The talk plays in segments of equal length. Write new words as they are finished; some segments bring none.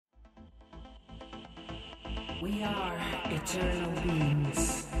We are eternal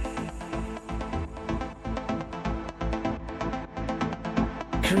beings.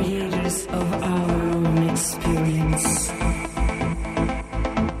 Creators of our own experience.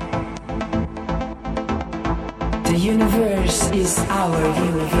 The universe is our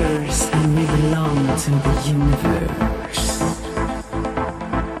universe, and we belong to the universe.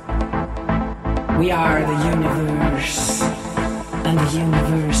 We are the universe, and the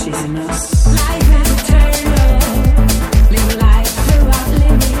universe is in us. Life is eternal. Live life without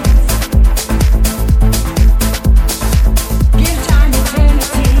limits. Give time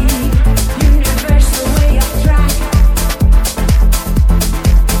eternity. Universal way of track.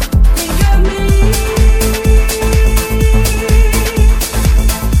 Think of me.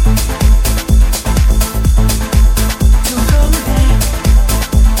 To go back.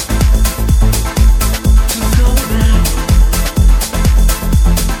 To go back.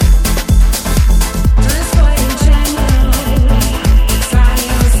 Transporting channel.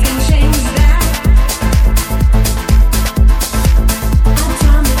 Science can change that.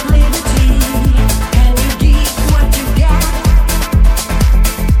 Atomic liberty. Can you get what you got?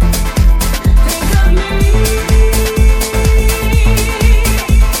 Think of me.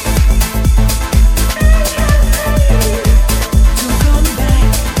 To come back. To come back.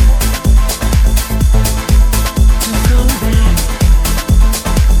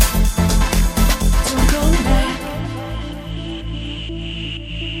 To come back.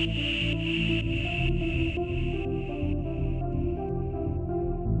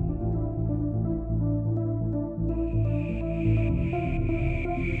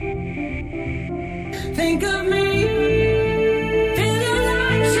 Think of me.